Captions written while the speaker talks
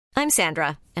I'm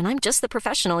Sandra, and I'm just the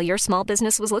professional your small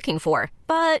business was looking for.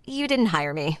 But you didn't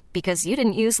hire me because you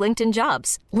didn't use LinkedIn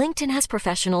Jobs. LinkedIn has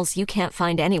professionals you can't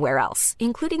find anywhere else,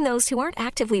 including those who aren't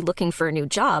actively looking for a new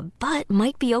job, but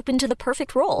might be open to the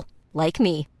perfect role, like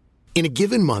me. In a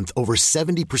given month, over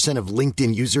 70% of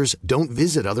LinkedIn users don't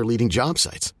visit other leading job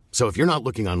sites. So if you're not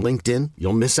looking on LinkedIn,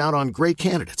 you'll miss out on great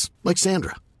candidates like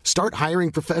Sandra. Start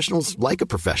hiring professionals like a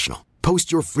professional.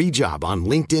 Post your free job on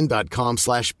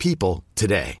linkedin.com/people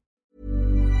today.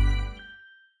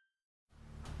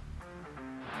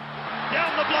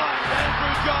 Down the block,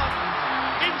 Andrew John.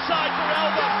 Inside for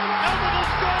Elba. Elba will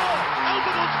score.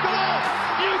 Elba will score.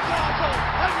 Newcastle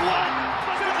have won.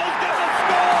 Fiddler's going to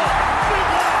score.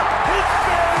 Fiddler, it's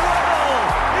farewell.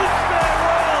 It's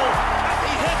farewell. And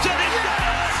he hits it. He's got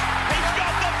it. He's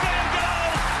got the field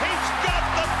goal. He's got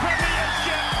the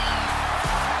premiership.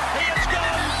 He has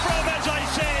gone from, as I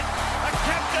said, a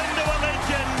captain to a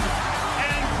legend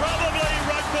and probably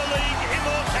rugby league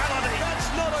immortality. That's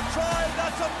not a try.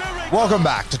 That's a miracle. Welcome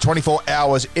back to 24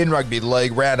 Hours in Rugby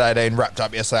League. Round 18 wrapped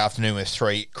up yesterday afternoon with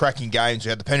three cracking games. We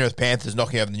had the Penrith Panthers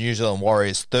knocking over the New Zealand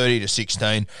Warriors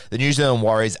 30-16. The New Zealand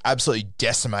Warriors absolutely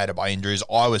decimated by injuries.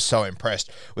 I was so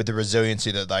impressed with the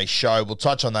resiliency that they show. We'll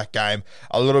touch on that game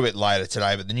a little bit later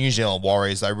today, but the New Zealand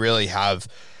Warriors, they really have...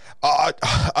 I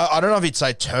don't know if you'd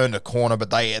say turned a corner, but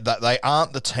they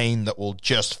aren't the team that will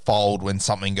just fold when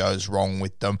something goes wrong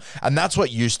with them. And that's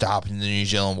what used to happen to the New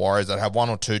Zealand Warriors. They'd have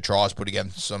one or two tries put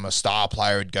against them, a star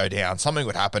player would go down, something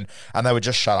would happen, and they would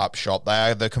just shut up shop. They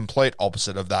are the complete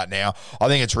opposite of that now. I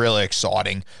think it's really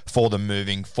exciting for them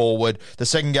moving forward. The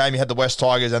second game, you had the West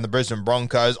Tigers and the Brisbane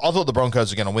Broncos. I thought the Broncos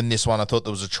were going to win this one. I thought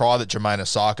there was a try that Jermaine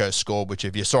Asako scored, which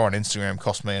if you saw on Instagram,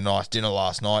 cost me a nice dinner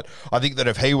last night. I think that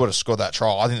if he would have scored that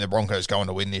try, I think the Broncos going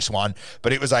to win this one,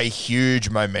 but it was a huge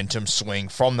momentum swing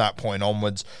from that point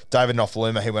onwards. David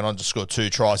Nofaluma, he went on to score 2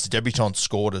 tries. The debutant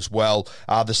scored as well.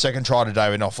 The second try to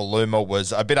David Nofaluma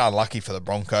was a bit unlucky for the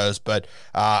Broncos, but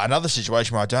another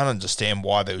situation where I don't understand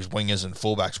why those wingers and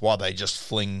fullbacks, why they just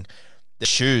fling the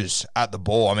shoes at the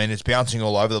ball. I mean, it's bouncing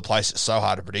all over the place. It's so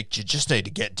hard to predict. You just need to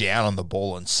get down on the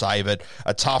ball and save it.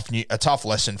 A tough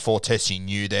lesson for Tessie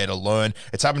New there to learn.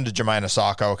 It's happened to Jermaine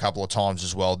Asako a couple of times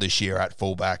as well this year at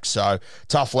fullback. So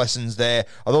tough lessons there.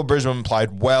 I thought Brisbane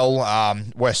played well.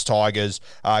 West Tigers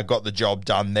got the job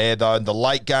done there though. In the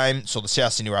late game, saw the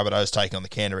South Sydney Rabbitohs taking on the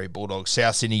Canterbury Bulldogs.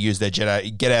 South Sydney used their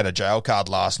get out of jail card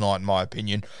last night, in my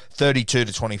opinion.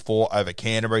 32-24 over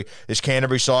Canterbury. This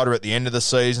Canterbury side are at the end of the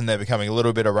season. They're becoming a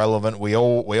little bit irrelevant. We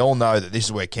all know that this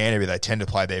is where Canterbury, they tend to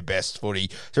play their best footy,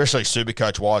 especially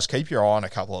Supercoach wise. Keep your eye on a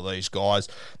couple of these guys.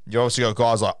 You obviously got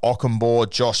guys like Ockenbaugh,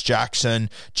 Josh Jackson,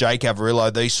 Jake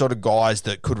Averillo, these sort of guys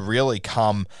that could really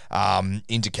come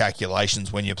into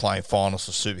calculations when you're playing finals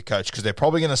for Supercoach, because they're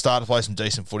probably going to start to play some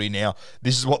decent footy now.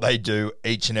 This is what they do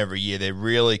each and every year. They're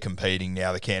really competing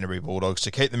now, the Canterbury Bulldogs,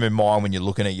 so keep them in mind when you're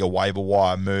looking at your waiver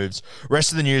wire moves.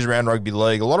 Rest of the news around rugby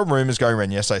league, a lot of rumours going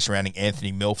around yesterday surrounding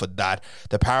Anthony Milford, that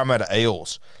the Parramatta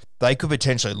Eels, they could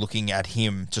potentially looking at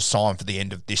him to sign for the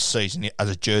end of this season as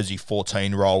a Jersey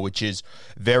 14 role, which is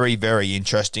very, very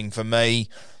interesting for me.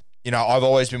 You know, I've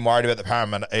always been worried about the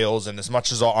Parramatta Eels, and as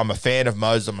much as I'm a fan of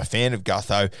Moses, I'm a fan of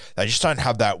Gutho, they just don't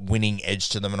have that winning edge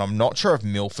to them, and I'm not sure if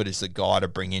Milford is the guy to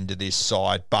bring into this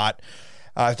side, but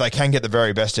if they can get the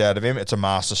very best out of him, it's a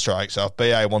masterstroke. So if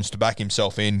BA wants to back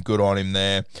himself in, good on him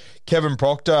there. Kevin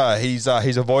Proctor, he's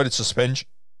avoided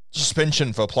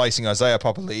suspension for placing Isaiah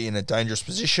Papali'i in a dangerous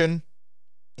position.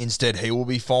 Instead, he will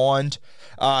be fined.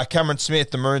 Cameron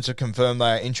Smith, the Maroons have confirmed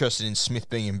they are interested in Smith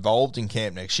being involved in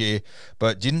camp next year,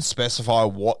 but didn't specify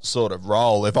what sort of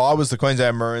role. If I was the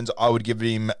Queensland Maroons, I would give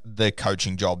him the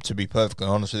coaching job, to be perfectly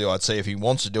honest with you. I'd see if he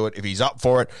wants to do it. If he's up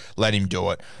for it, let him do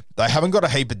it. They haven't got a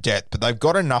heap of depth, but they've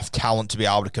got enough talent to be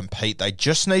able to compete. They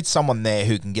just need someone there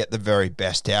who can get the very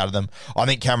best out of them. I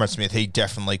think Cameron Smith, he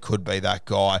definitely could be that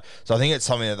guy. So I think it's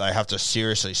something that they have to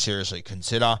seriously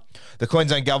consider. The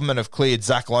Queensland government have cleared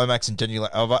Zach Lomax and Daniel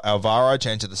Alvaro to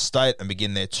enter the state and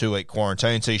begin their 2-week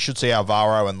quarantine. So you should see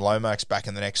Alvaro and Lomax back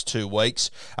in the next 2 weeks.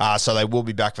 So they will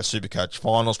be back for Supercoach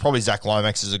finals. Probably Zach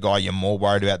Lomax is a guy you're more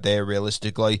worried about there,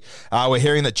 realistically. We're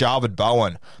hearing that Jarvid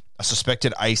Bowen, a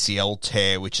suspected ACL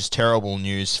tear, which is terrible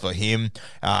news for him.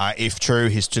 If true,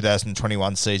 his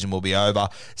 2021 season will be over.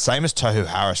 Same as Tohu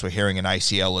Harris, we're hearing an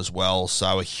ACL as well,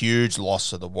 so a huge loss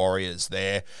to the Warriors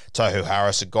there. Tohu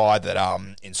Harris, a guy that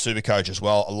in Supercoach as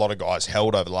well, a lot of guys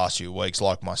held over the last few weeks,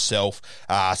 like myself,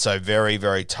 so very,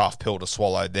 very tough pill to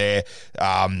swallow there.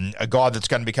 A guy that's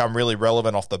going to become really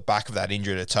relevant off the back of that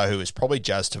injury to Tohu is probably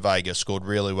Jazz Tavega, scored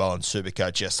really well in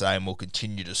Supercoach yesterday and will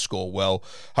continue to score well.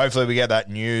 Hopefully we get that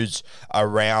news news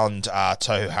around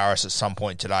Tohu Harris at some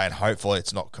point today, and hopefully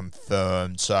it's not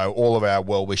confirmed. So all of our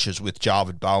well wishes with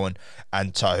Jarvid Bowen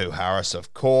and Tohu Harris,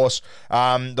 of course.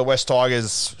 The West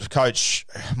Tigers coach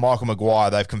Michael Maguire,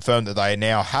 they've confirmed that they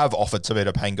now have offered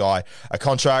Tevita Pangai a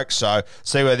contract. So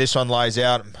see where this one lays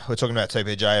out. We're talking about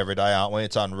TPJ every day, aren't we?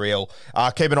 It's unreal.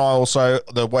 Keep an eye also,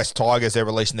 the West Tigers, they're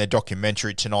releasing their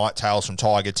documentary tonight, Tales from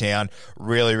Tiger Town.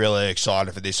 Really, really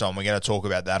excited for this one. We're going to talk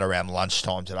about that around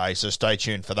lunchtime today, so stay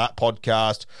tuned for that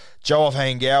podcast. Joe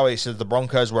Ofahengaue says the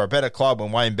Broncos were a better club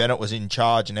when Wayne Bennett was in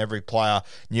charge and every player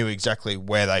knew exactly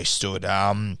where they stood.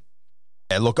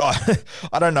 Look,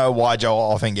 I don't know why Joe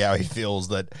Ofahengaue feels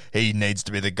that he needs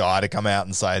to be the guy to come out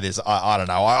and say this. I don't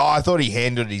know. I thought he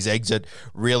handled his exit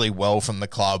really well from the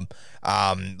club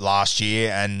last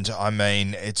year, and I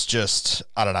mean, it's just,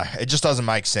 I don't know. It just doesn't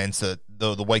make sense that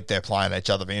the week they're playing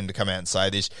each other for him to come out and say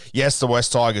this. Yes, the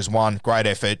West Tigers won. Great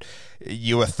effort.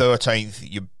 You were 13th.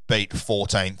 You beat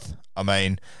 14th. I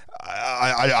mean,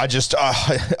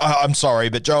 I'm sorry,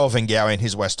 but Joe Ofahengaue and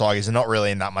his West Tigers are not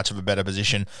really in that much of a better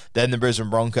position than the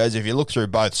Brisbane Broncos. If you look through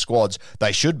both squads,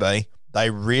 they should be. They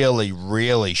really,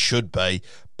 really should be,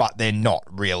 but they're not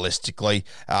realistically.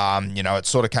 It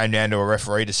sort of came down to a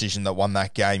referee decision that won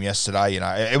that game yesterday.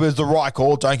 It was the right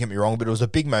call, don't get me wrong, but it was a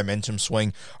big momentum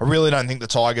swing. I really don't think the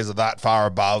Tigers are that far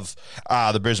above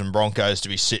the Brisbane Broncos to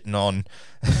be sitting on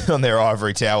their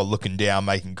ivory tower looking down,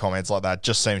 making comments like that.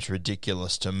 Just seems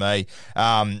ridiculous to me.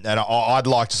 And I'd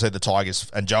like to see the Tigers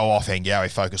and Joe Ofahengaue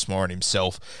focus more on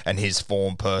himself and his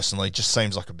form personally. Just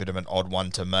seems like a bit of an odd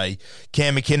one to me.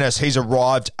 Cam McInnes, he's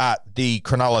arrived at the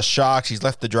Cronulla Sharks. He's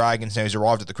left the Dragons, now he's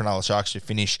arrived at the Cronulla Sharks to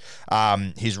finish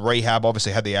his rehab.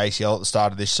 Obviously had the ACL at the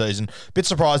start of this season. Bit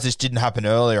surprised this didn't happen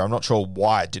earlier. I'm not sure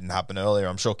why it didn't happen earlier.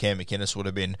 I'm sure Cam McInnes would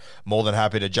have been more than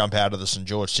happy to jump out of the St.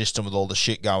 George system with all the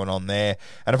shit going on there.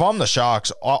 And if I'm the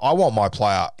Sharks, I want my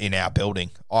player in our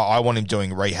building. I want him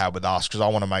doing rehab with us because I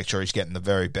want to make sure he's getting the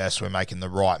very best. We're making the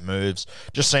right moves.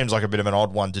 Just seems like a bit of an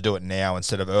odd one to do it now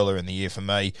instead of earlier in the year for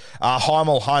me.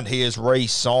 Hymel Hunt, he has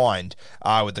re-signed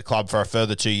with the club for a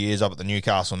further 2 years up at the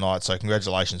Newcastle Knights. So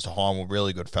congratulations to Hymel,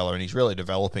 really good fella, and he's really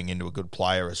developing into a good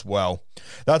player as well.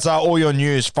 That's all your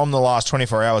news from the last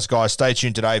 24 hours, guys. Stay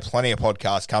tuned today. Plenty of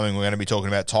podcasts coming. We're going to be talking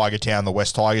about Tiger Town, the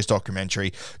West Tigers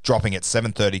documentary, dropping at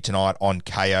 7:30 tonight on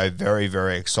KO. Very,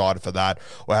 very excited for that.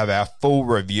 We'll have our full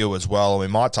review as well, and we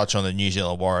might touch on the New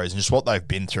Zealand Warriors and just what they've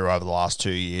been through over the last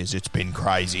 2 years. It's been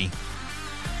crazy.